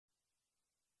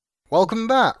Welcome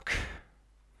back.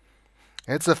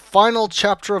 It's the final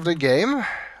chapter of the game,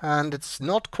 and it's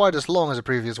not quite as long as the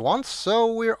previous ones, so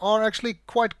we are actually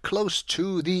quite close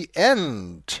to the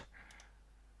end.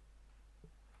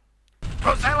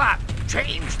 Rosella,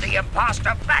 change the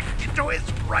imposter back into his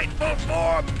rightful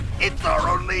form. It's our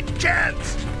only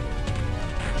chance.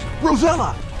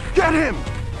 Rosella, get him!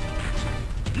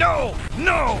 No,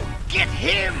 get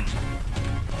him!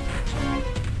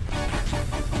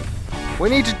 We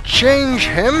need to change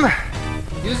him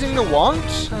using the wand,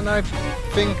 and I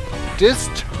think this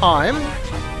time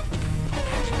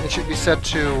it should be set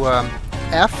to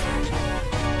F.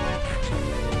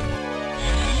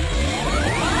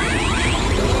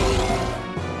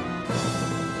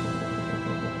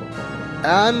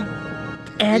 And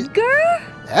Edgar?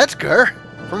 Edgar?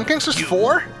 From King's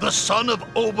 4? The son of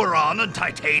Oberon and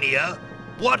Titania?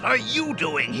 What are you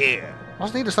doing here?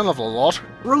 Wasn't he the son of a lot?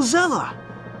 Rosella,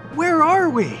 where are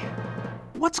we?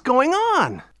 What's going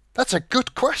on? That's a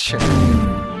good question.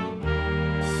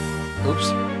 Oops.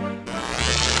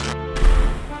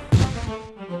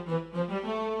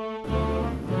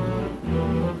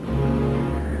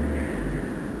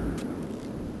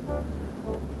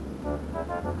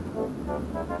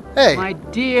 Hey! My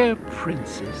dear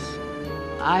princess,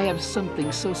 I have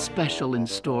something so special in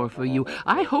store for you.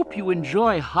 I hope you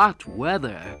enjoy hot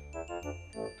weather.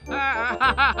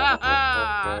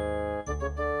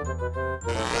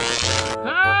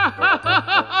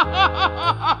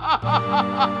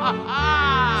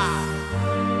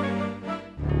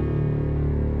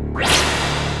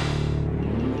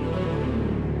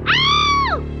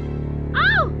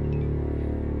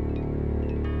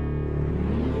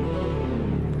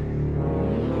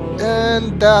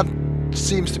 And that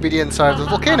seems to be the inside of the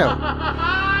volcano.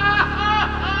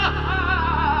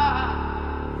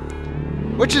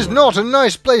 Which is not a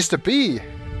nice place to be.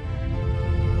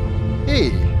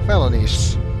 Hey,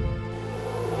 felonies.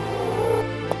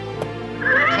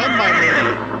 Come, my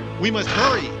lady. We must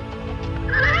hurry.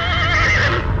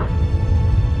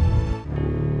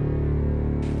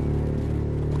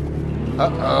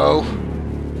 Uh-oh.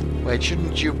 Wait,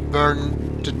 shouldn't you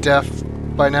burn to death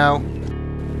by now?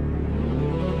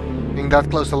 Being that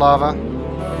close to lava?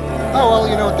 Oh well,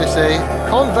 you know what they say.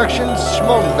 Convection,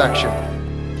 schmonvection.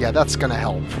 Yeah, that's gonna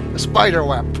help. A spider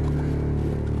web.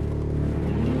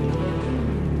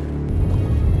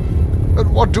 But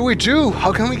what do we do?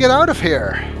 How can we get out of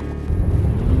here?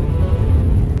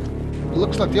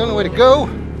 Looks like the only way to go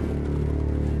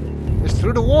is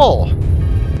through the wall.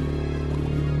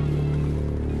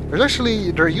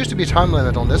 There used to be a time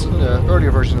limit on this in the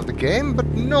earlier version of the game, but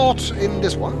not in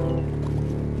this one.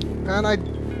 And I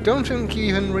don't think you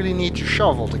even really need to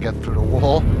shovel to get through the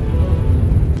wall.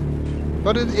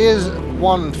 But it is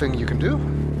one thing you can do.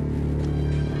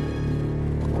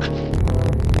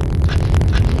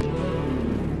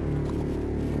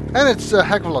 And it's a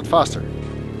heck of a lot faster.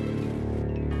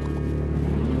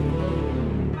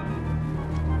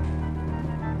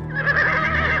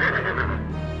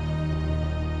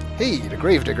 Hey, the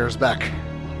Gravedigger's back.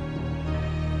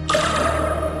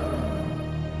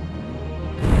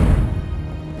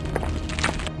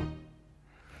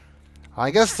 I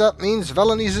guess that means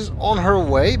Velanise is on her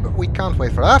way, but we can't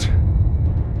wait for that.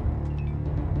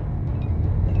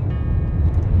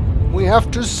 We have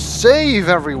to save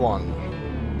everyone.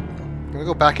 Can we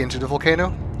go back into the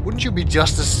volcano? Wouldn't you be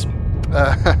just as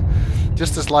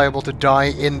just as liable to die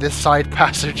in this side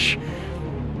passage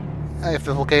if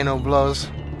the volcano blows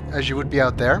as you would be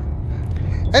out there?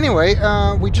 Anyway,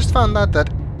 we just found out that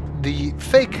the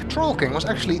fake Troll King was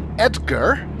actually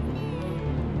Edgar,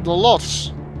 the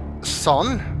Lot's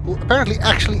son, who apparently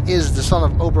actually is the son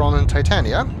of Oberon and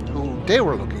Titania, who they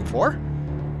were looking for.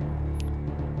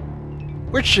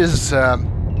 Which is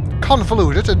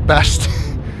convoluted at best.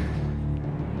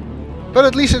 But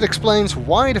at least it explains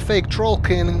why the fake Troll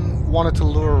King wanted to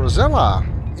lure Rosella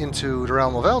into the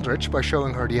realm of Eldritch by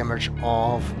showing her the image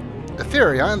of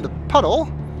Etheria in the puddle.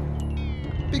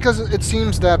 Because it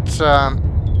seems that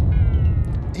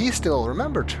he still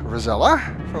remembered Rosella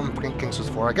from King's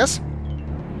 4, I guess.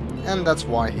 And that's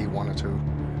why he wanted to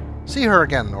see her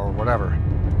again, or whatever.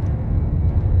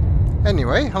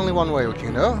 Anyway, only one way we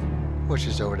can go, which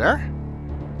is over there.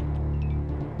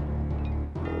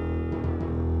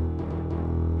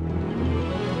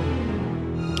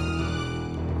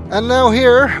 And now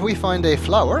here we find a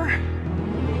flower.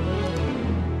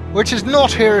 Which is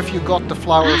not here if you got the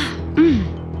flower...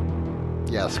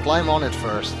 Yes, climb on it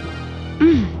first.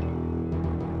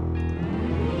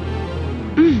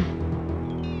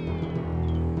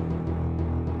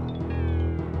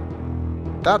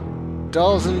 That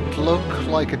doesn't look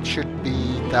like it should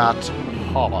be that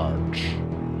hard.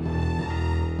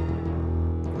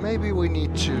 Maybe we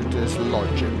need to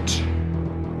dislodge it.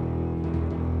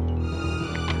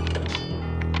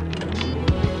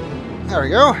 There we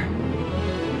go.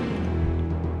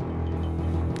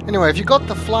 Anyway, if you got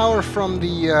the flower from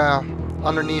the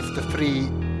underneath the 3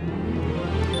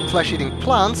 flesh-eating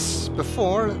plants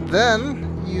before, then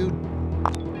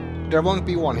there won't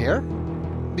be one here,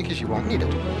 because you won't need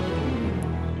it.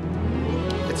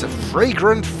 It's a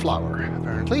fragrant flower,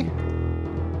 apparently.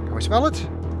 Can we smell it?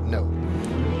 No.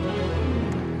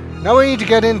 Now we need to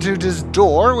get into this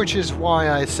door, which is why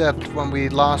I said when we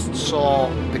last saw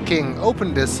the king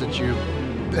open this that you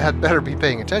had better be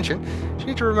paying attention. You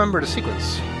need to remember the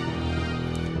sequence.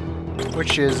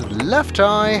 Which is left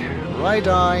eye, right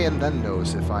eye, and then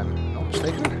nose, if I'm not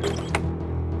mistaken.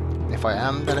 If I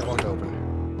am, then it won't open.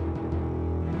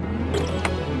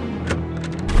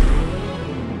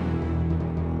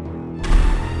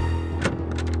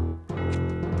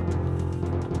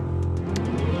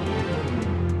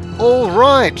 All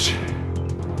right.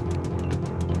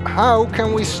 How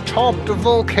can we stop the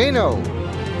volcano?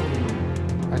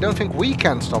 I don't think we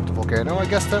can stop the volcano. I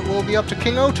guess that will be up to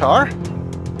King Otar.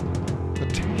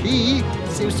 But he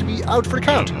seems to be out for the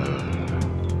count.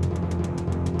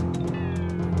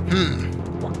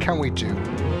 What can we do?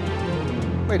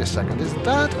 Wait a second, is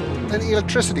that an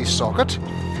electricity socket?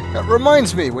 That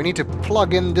reminds me, we need to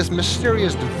plug in this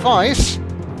mysterious device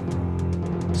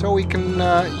so we can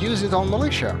use it on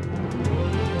Malicia.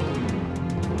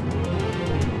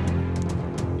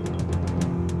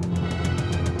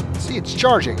 See, it's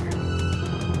charging.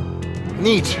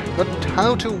 Neat, but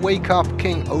how to wake up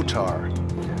King Otar?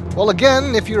 Well,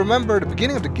 again, if you remember the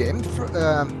beginning of the game,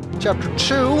 chapter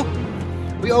 2,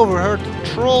 we overheard the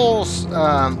trolls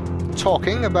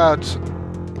talking about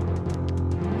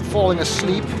falling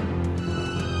asleep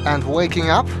and waking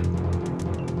up.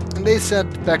 And they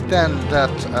said back then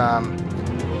that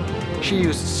she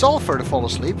used sulfur to fall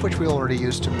asleep, which we already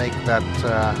used to make that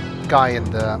guy in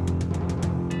the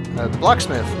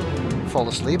blacksmith fall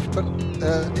asleep. But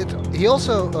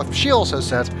she also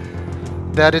said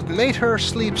that it made her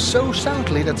sleep so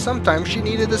soundly that sometimes she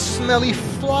needed a smelly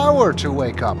flower to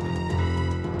wake up.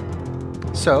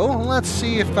 So, let's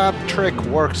see if that trick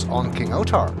works on King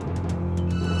Otar.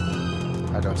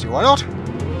 I don't see why not.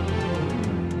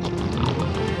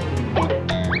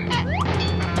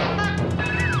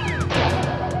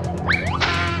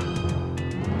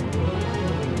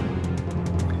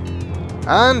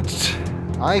 And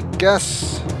I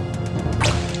guess...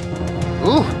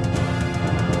 Ooh!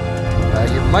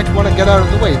 You might want to get out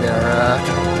of the way there,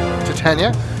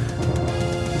 Titania.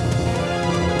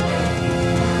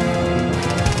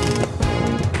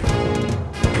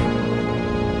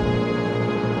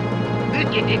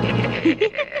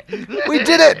 We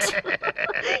did it!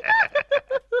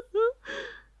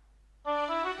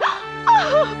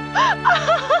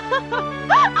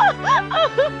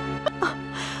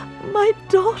 My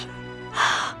daughter.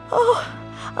 Oh,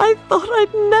 I thought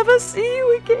I'd never see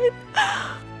you again.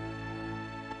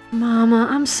 Mama,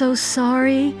 I'm so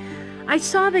sorry. I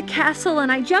saw the castle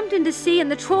and I jumped in to see, and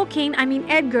the troll king, I mean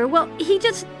Edgar, well, he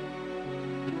just...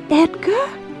 Edgar?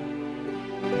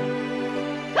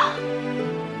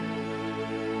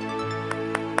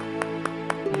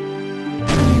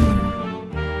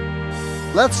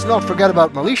 Let's not forget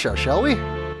about Malicia, shall we?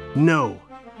 No,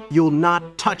 you'll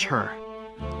not touch her.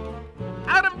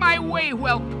 Out of my way,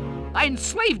 whelp! I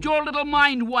enslaved your little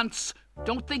mind once.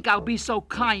 Don't think I'll be so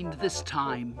kind this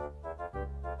time.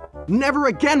 Never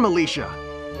again, Malicia!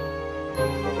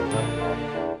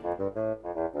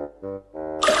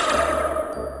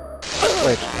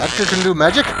 Wait, Edgar can do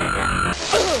magic?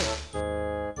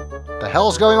 The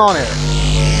hell's going on here?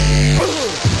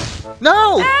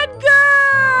 No!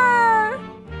 Edgar!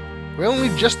 We only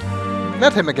just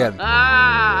met him again.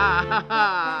 Ah!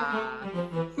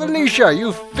 Malicia,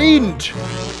 you fiend!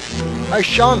 I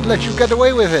shan't let you get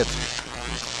away with it.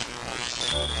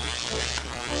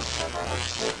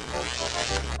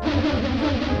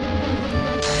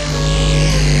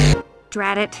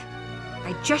 Drat it.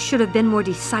 I just should have been more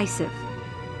decisive.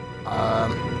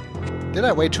 Did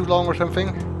I wait too long or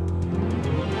something?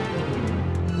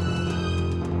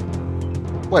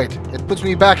 Wait, it puts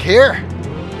me back here?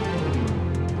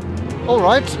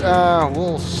 Alright,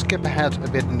 we'll skip ahead a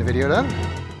bit in the video then.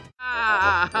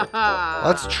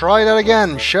 Let's try that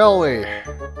again, shall we?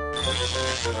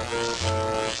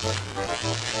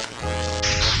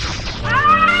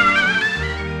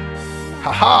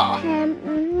 Haha!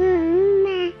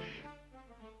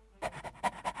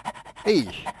 Hey,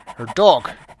 her dog.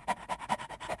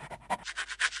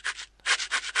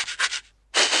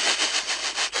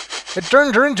 It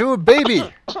turned her into a baby!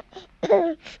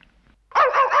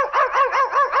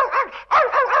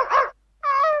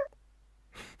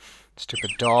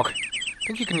 Stupid dog. I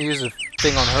think you can use a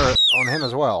thing on him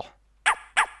as well.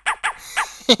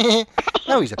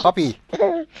 No, he's a puppy.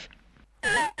 But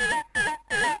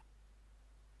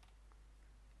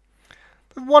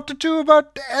what to do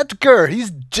about Edgar?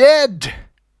 He's dead!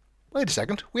 Wait a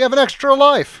second, we have an extra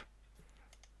life.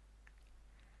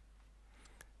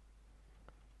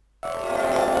 If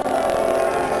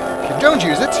you don't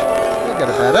use it, you'll get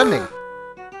a bad ending.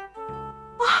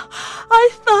 I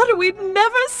thought we'd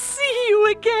never see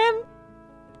you again.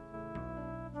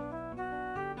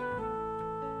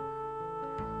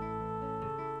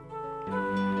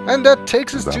 And that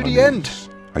takes us to the end.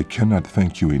 I cannot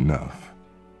thank you enough.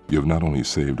 You have not only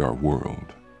saved our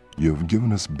world, you have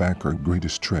given us back our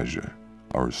greatest treasure,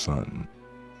 our son.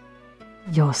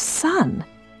 Your son?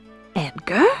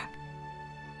 Edgar?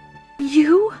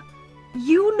 You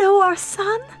know our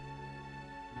son?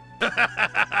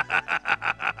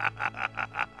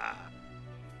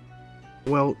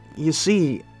 Well, you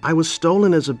see, I was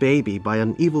stolen as a baby by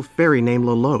an evil fairy named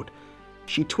Lolotte.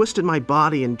 She twisted my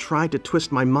body and tried to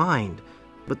twist my mind,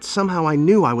 but somehow I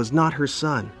knew I was not her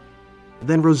son.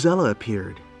 Then Rosella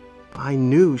appeared. I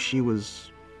knew she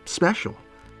was special.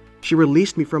 She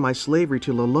released me from my slavery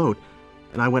to Lolotte,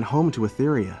 and I went home to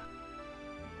Etheria.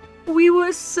 We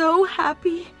were so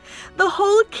happy. The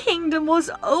whole kingdom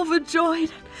was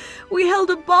overjoyed. We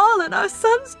held a ball in our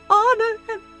son's honor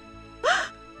and...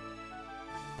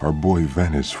 Our boy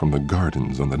vanished from the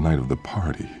gardens on the night of the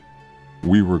party.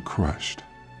 We were crushed.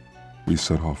 We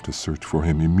set off to search for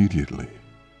him immediately.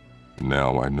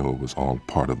 Now I know it was all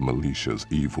part of Malicia's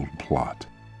evil plot.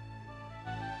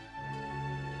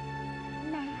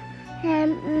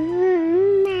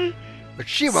 But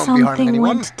she won't be harming anyone. Something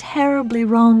went terribly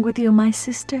wrong with you, my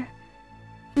sister.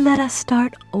 Let us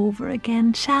start over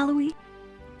again, shall we?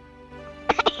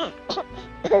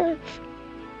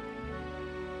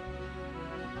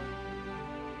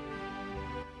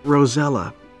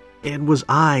 Rosella, it was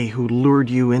I who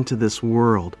lured you into this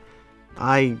world.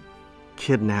 I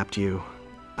kidnapped you.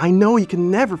 I know you can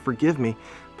never forgive me,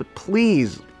 but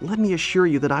please, let me assure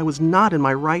you that I was not in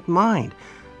my right mind.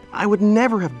 I would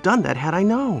never have done that had I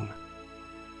known.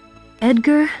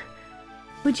 Edgar,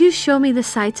 would you show me the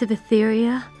sights of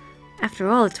Etheria? After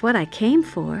all, it's what I came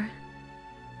for.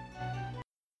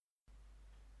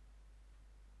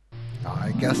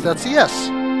 I guess that's a yes.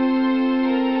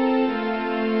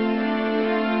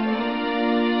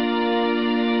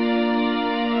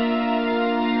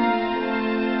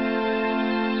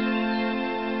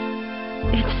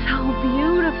 It's so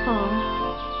beautiful.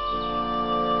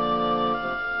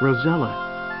 Rosella,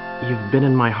 you've been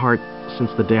in my heart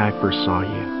since the day I first saw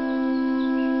you.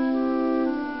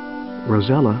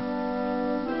 Rosella,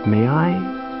 may I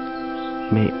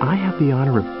have the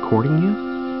honor of courting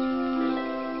you?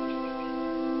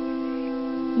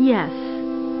 Yes,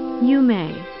 you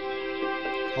may.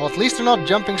 Well, at least they're not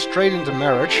jumping straight into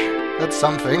marriage. That's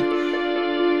something.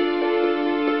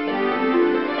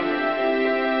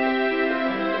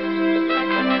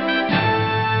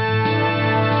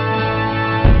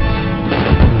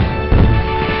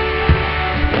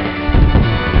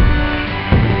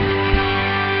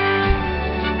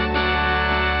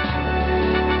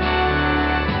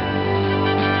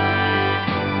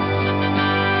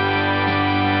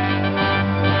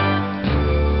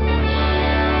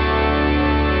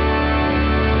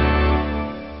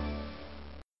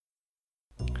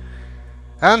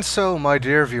 And so, my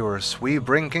dear viewers, we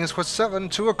bring King's Quest VII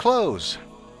to a close.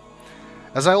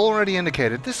 As I already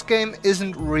indicated, this game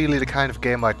isn't really the kind of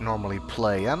game I'd normally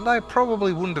play, and I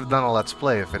probably wouldn't have done a Let's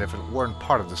Play of it if it weren't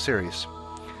part of the series.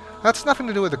 That's nothing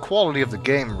to do with the quality of the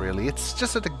game, really, it's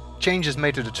just that the changes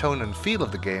made to the tone and feel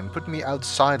of the game put me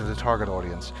outside of the target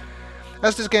audience,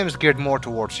 as this game is geared more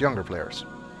towards younger players.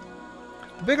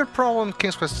 The bigger problem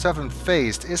King's Quest VII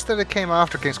faced is that it came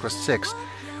after King's Quest VI,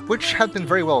 which had been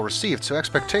very well received, so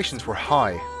expectations were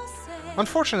high.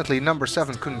 Unfortunately, number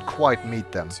 7 couldn't quite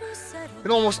meet them.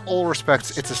 In almost all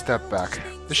respects, it's a step back.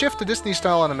 The shift to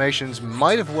Disney-style animations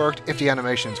might have worked if the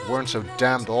animations weren't so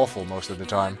damned awful most of the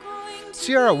time.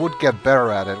 Sierra would get better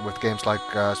at it with games like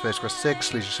Space Quest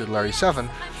 6, Leisure Suit Larry 7,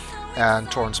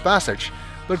 and Torrance Passage,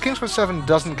 but King's Quest 7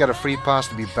 doesn't get a free pass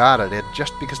to be bad at it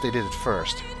just because they did it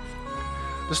first.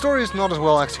 The story is not as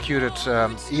well executed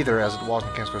either as it was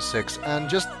in King's Quest 6, and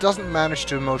just doesn't manage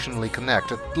to emotionally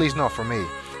connect, at least not for me.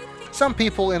 Some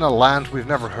people in a land we've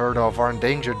never heard of are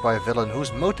endangered by a villain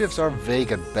whose motives are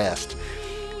vague at best.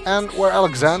 And where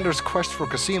Alexander's quest for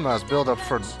Cosima is built up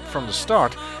from the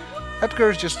start,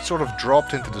 Edgar is just sort of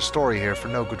dropped into the story here for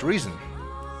no good reason.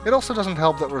 It also doesn't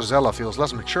help that Rosella feels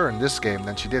less mature in this game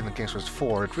than she did in King's Quest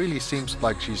IV. It really seems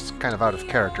like she's kind of out of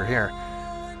character here.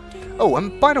 Oh,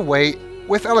 and by the way,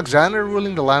 with Alexander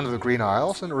ruling the land of the Green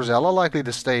Isles and Rosella likely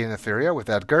to stay in Etheria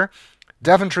with Edgar,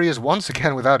 Daventry is once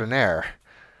again without an heir.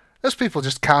 Those people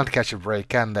just can't catch a break,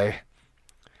 can they?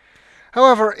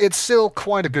 However, it's still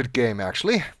quite a good game,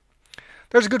 actually.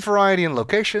 There's a good variety in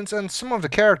locations, and some of the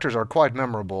characters are quite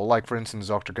memorable, like for instance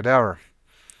Dr. Cadaver.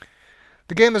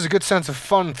 The game has a good sense of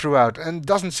fun throughout, and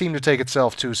doesn't seem to take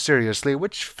itself too seriously,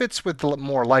 which fits with the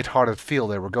more light-hearted feel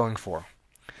they were going for.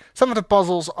 Some of the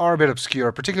puzzles are a bit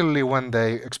obscure, particularly when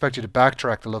they expect you to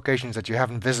backtrack the locations that you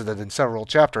haven't visited in several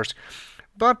chapters,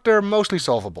 but they're mostly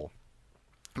solvable.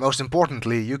 Most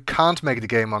importantly, you can't make the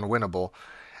game unwinnable,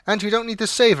 and you don't need to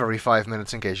save every 5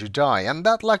 minutes in case you die, and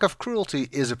that lack of cruelty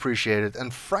is appreciated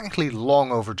and frankly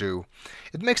long overdue.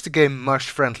 It makes the game much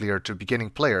friendlier to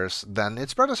beginning players than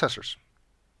its predecessors.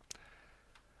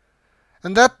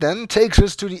 And that then takes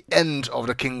us to the end of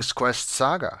the King's Quest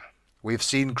saga. We've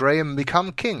seen Graham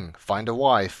become king, find a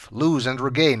wife, lose and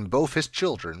regain both his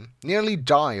children, nearly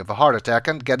die of a heart attack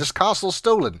and get his castle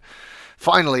stolen.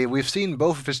 Finally, we've seen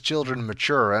both of his children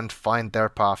mature and find their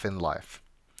path in life.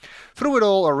 Through it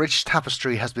all, a rich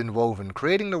tapestry has been woven,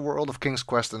 creating the world of King's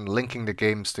Quest and linking the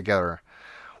games together.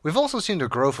 We've also seen the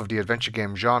growth of the adventure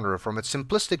game genre from its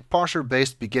simplistic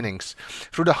parser-based beginnings,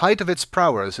 through the height of its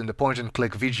prowess in the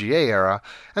point-and-click VGA era,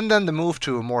 and then the move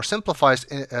to a more simplified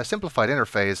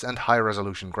interface and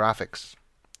high-resolution graphics.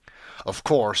 Of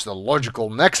course, the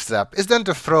logical next step is then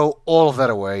to throw all of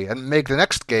that away and make the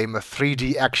next game a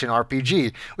 3D action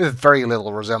RPG with very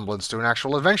little resemblance to an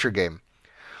actual adventure game.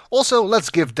 Also, let's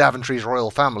give Daventry's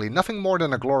royal family nothing more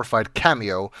than a glorified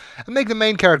cameo, and make the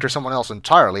main character someone else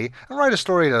entirely, and write a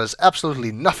story that has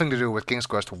absolutely nothing to do with King's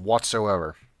Quest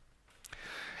whatsoever.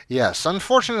 Yes,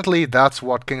 unfortunately that's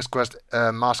what King's Quest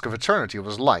Mask of Eternity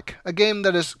was like, a game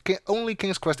that is only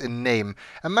King's Quest in name,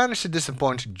 and managed to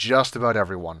disappoint just about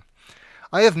everyone.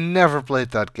 I have never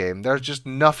played that game, there's just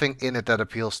nothing in it that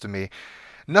appeals to me.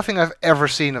 Nothing I've ever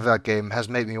seen of that game has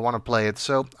made me want to play it,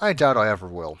 so I doubt I ever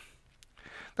will.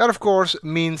 That, of course,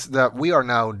 means that we are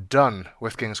now done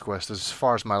with King's Quest as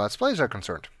far as my Let's Plays are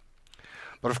concerned.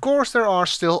 But of course there are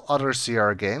still other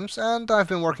CR games, and I've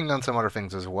been working on some other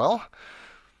things as well.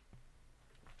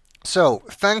 So,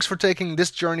 thanks for taking this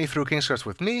journey through King's Quest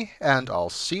with me, and I'll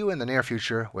see you in the near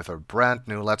future with a brand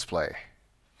new Let's Play.